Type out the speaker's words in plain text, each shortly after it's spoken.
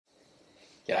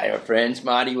G'day my friends,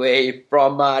 Marty Ware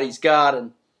from Marty's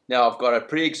Garden. Now I've got a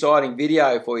pretty exciting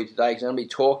video for you today because I'm going to be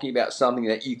talking about something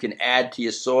that you can add to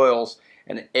your soils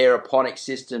and aeroponic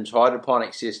systems,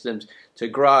 hydroponic systems to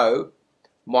grow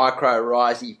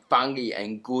mycorrhizae, fungi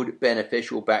and good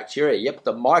beneficial bacteria. Yep,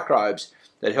 the microbes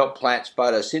that help plants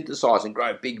photosynthesize and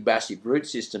grow big massive root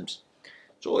systems.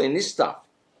 It's all in this stuff.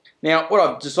 Now what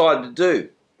I've decided to do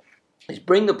is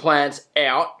bring the plants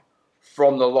out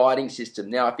from the lighting system.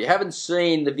 Now if you haven't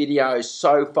seen the videos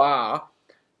so far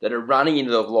that are running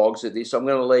into the vlogs of this, I'm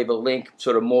going to leave a link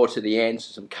sort of more to the end,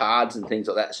 some cards and things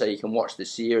like that so you can watch the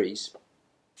series.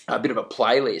 A bit of a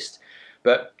playlist.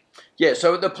 But yeah,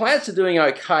 so the plants are doing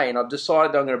okay and I've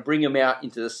decided I'm going to bring them out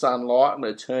into the sunlight. I'm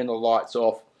going to turn the lights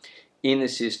off in the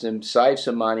system, save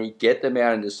some money, get them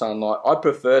out into sunlight. I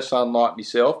prefer sunlight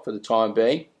myself for the time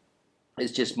being.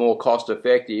 It's just more cost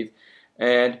effective.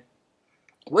 And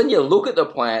when you look at the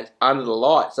plants under the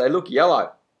lights, they look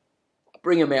yellow.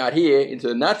 Bring them out here into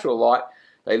the natural light,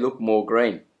 they look more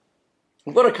green.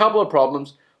 We've got a couple of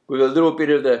problems with a little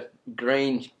bit of the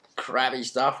green crabby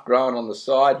stuff growing on the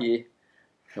side here.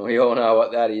 And we all know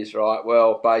what that is, right?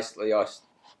 Well, basically,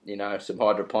 some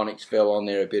hydroponics fell on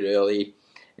there a bit early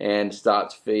and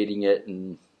starts feeding it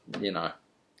and,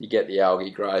 you get the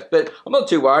algae growth. But I'm not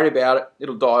too worried about it.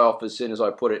 It'll die off as soon as I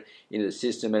put it into the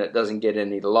system and it doesn't get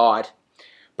any light.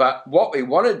 But what we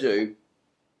want to do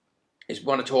is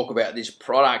want to talk about this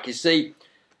product. You see,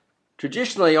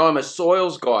 traditionally I'm a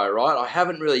soils guy, right? I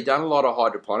haven't really done a lot of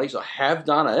hydroponics. I have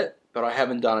done it, but I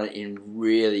haven't done it in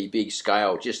really big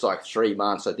scale. Just like 3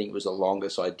 months, I think was the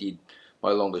longest I did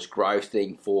my longest growth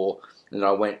thing for. And then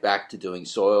I went back to doing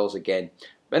soils again.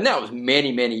 And that was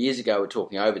many, many years ago. We're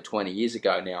talking over 20 years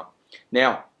ago now.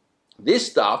 Now, this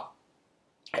stuff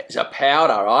is a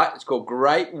powder, right? It's called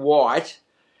Great White.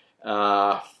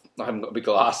 I haven't got big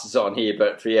glasses on here,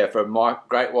 but for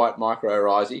Great White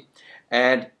mycorrhizae.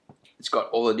 And it's got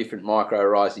all the different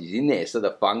mycorrhizae in there, so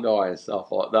the fungi and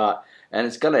stuff like that. And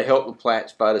it's going to help the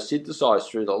plants photosynthesize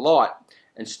through the light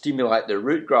and stimulate the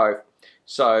root growth.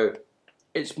 So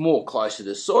it's more closer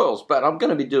to soils, but I'm going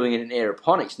to be doing it in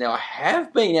aeroponics. Now I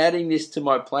have been adding this to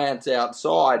my plants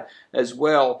outside as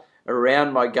well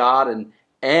around my garden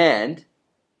and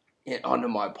onto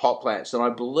my pot plants, and I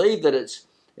believe that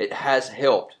it has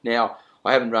helped. Now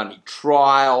I haven't run any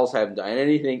trials, haven't done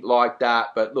anything like that,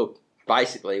 but look,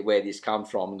 basically where this comes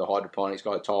from, the hydroponics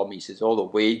guy told me, he says all the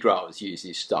weed growers use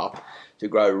this stuff to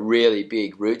grow really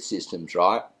big root systems,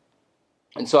 right?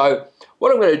 And so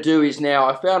what I'm going to do is now,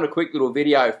 I found a quick little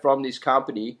video from this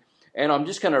company and I'm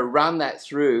just going to run that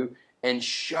through and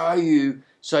show you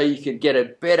so you can get a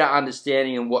better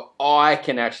understanding of what I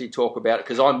can actually talk about,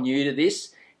 because I'm new to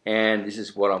this and this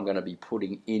is what I'm going to be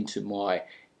putting into my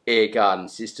Airgarden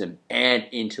system and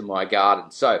into my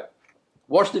garden. So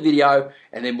watch the video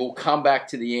and then we'll come back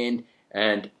to the end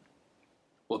and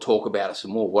we'll talk about it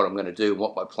some more, what I'm going to do and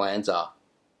what my plans are.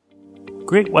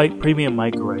 Great White Premium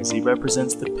Mycorrhizae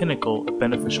represents the pinnacle of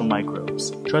beneficial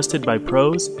microbes, trusted by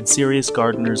pros and serious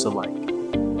gardeners alike.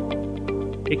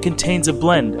 It contains a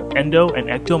blend of endo and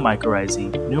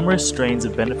ectomycorrhizae, numerous strains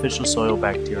of beneficial soil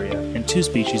bacteria, and 2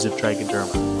 species of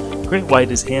trichoderma. Great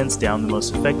White is hands down the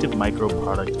most effective microbe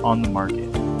product on the market.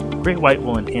 Great White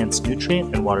will enhance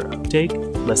nutrient and water uptake,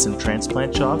 lessen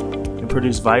transplant shock, and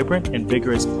produce vibrant and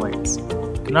vigorous plants.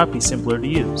 It cannot be simpler to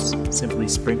use. Simply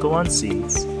sprinkle on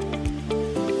seeds,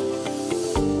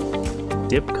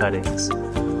 dip cuttings,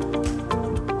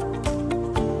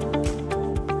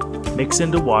 mix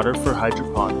into water for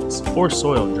hydroponics or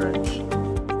soil drench,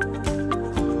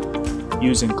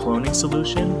 use in cloning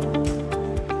solution,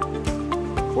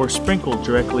 or sprinkle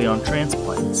directly on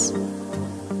transplants.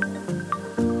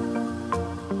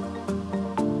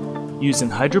 Use in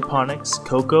hydroponics,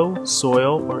 cocoa,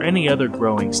 soil, or any other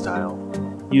growing style.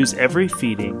 Use every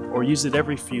feeding or use it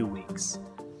every few weeks.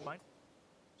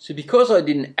 So because I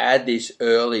didn't add this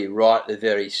early, right at the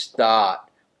very start,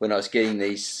 when I was getting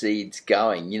these seeds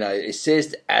going, it says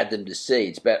to add them to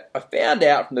seeds, but I found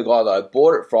out from the guy that I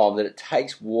bought it from that it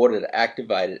takes water to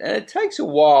activate it, and it takes a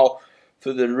while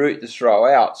for the root to throw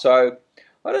out. So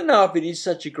I don't know if it is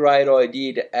such a great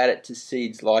idea to add it to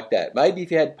seeds like that. Maybe if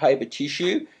you had paper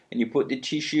tissue and you put the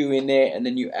tissue in there and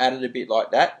then you add it a bit like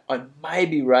that, I may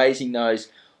be raising those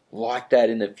like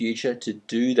that in the future to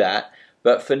do that.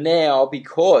 But for now,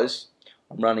 because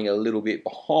I'm running a little bit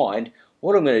behind,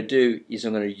 what I'm going to do is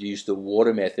I'm going to use the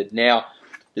water method. Now,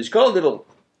 there's got a little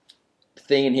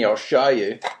thing in here. I'll show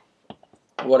you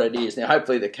what it is. Now,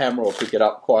 hopefully the camera will pick it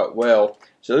up quite well.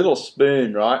 It's a little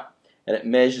spoon, right? And it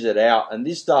measures it out. And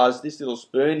this little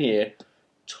spoon here,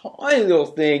 tiny little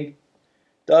thing,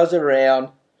 does around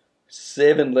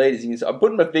 7 litres. I'm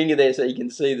putting my finger there so you can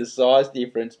see the size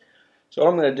difference. So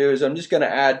what I'm going to do is I'm just going to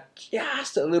add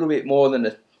just a little bit more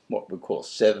than what we call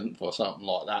 1/7 or something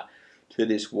like that to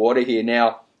this water here.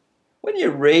 Now, when you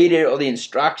read it or the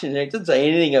instructions, it doesn't say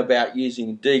anything about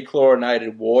using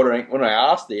dechlorinated water. When I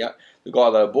asked the guy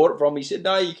that I bought it from, he said,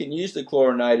 no, you can use the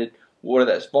chlorinated water,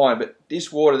 that's fine. But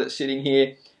this water that's sitting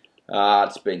here,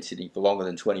 it's been sitting for longer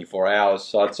than 24 hours,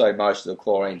 so I'd say most of the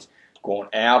chlorine's gone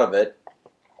out of it,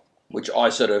 which I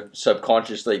sort of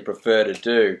subconsciously prefer to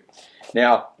do.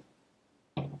 Now,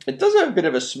 it does have a bit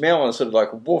of a smell and sort of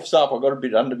like woofs up. I got a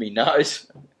bit under my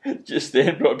nose just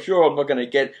then, but I'm sure I'm not going to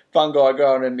get fungi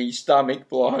going in my stomach,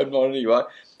 but I hope not anyway.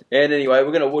 And anyway,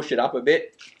 we're going to whoosh it up a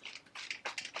bit.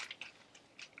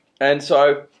 And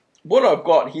so what I've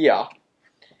got here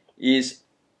is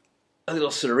a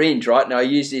little syringe, right? Now I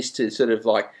use this to sort of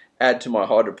like add to my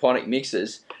hydroponic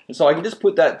mixes. And so I can just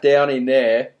put that down in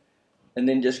there and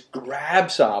then just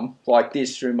grab some like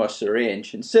this through my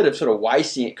syringe instead of sort of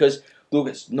wasting it, because look,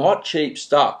 it's not cheap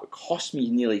stuff. It cost me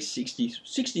nearly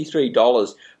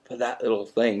 $63 for that little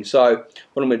thing. So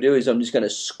what I'm going to do is I'm just going to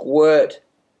squirt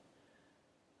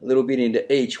a little bit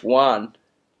into each one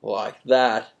like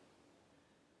that.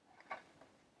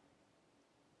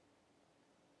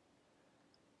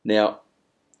 Now,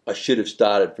 I should have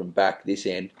started from back this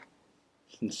end.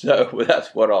 So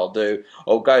that's what I'll do.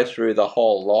 I'll go through the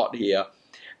whole lot here.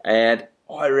 And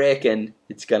I reckon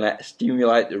it's going to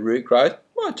stimulate the root growth.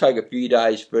 Might take a few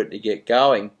days for it to get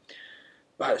going.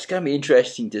 But it's going to be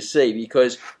interesting to see,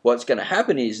 because what's going to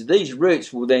happen is these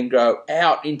roots will then grow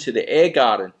out into the air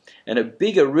garden. And a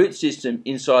bigger root system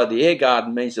inside the air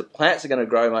garden means the plants are going to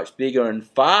grow much bigger and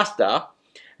faster.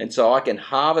 And so I can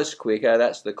harvest quicker.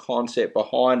 That's the concept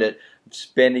behind it,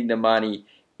 spending the money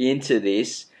into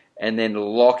this and then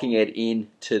locking it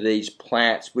into these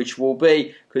plants, which will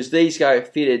be, because these go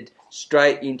fitted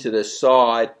straight into the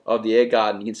side of the air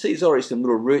garden. You can see there's already some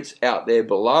little roots out there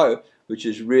below, which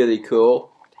is really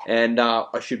cool. And I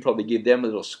should probably give them a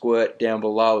little squirt down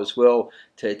below as well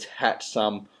to attach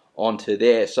some onto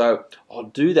there. So I'll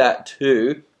do that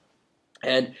too.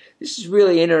 And this is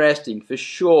really interesting for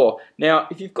sure. Now,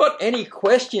 if you've got any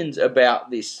questions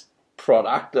about this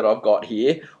product that I've got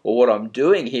here, or what I'm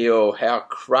doing here, or how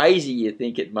crazy you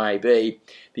think it may be,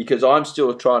 because I'm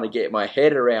still trying to get my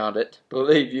head around it,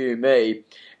 believe you me,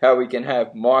 how we can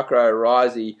have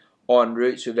mycorrhizae on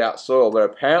roots without soil. But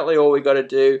apparently all we've got to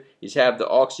do is have the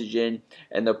oxygen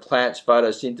and the plants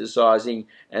photosynthesizing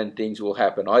and things will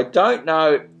happen. I don't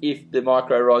know if the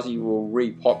mycorrhizae will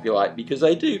repopulate, because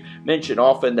they do mention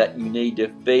often that you need to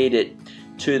feed it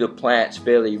to the plants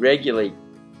fairly regularly.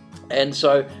 And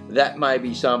so that may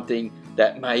be something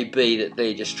that may be that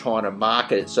they're just trying to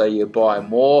market it so you buy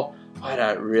more. I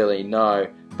don't really know.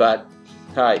 But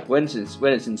hey, when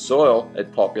it's in soil,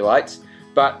 it populates.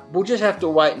 But we'll just have to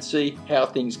wait and see how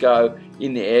things go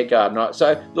in the air garden.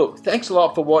 So look, thanks a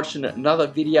lot for watching another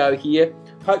video here.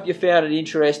 Hope you found it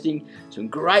interesting. Some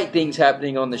great things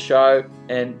happening on the show,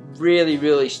 and really,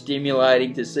 really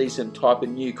stimulating to see some type of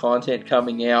new content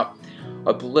coming out.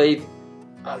 I believe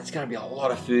there's going to be a lot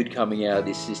of food coming out of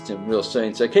this system real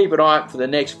soon. So keep an eye out for the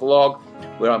next vlog,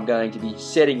 where I'm going to be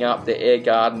setting up the air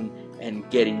garden and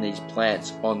getting these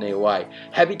plants on their way.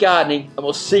 Happy gardening, and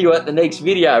we'll see you at the next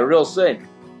video real soon.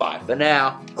 Bye for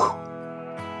now.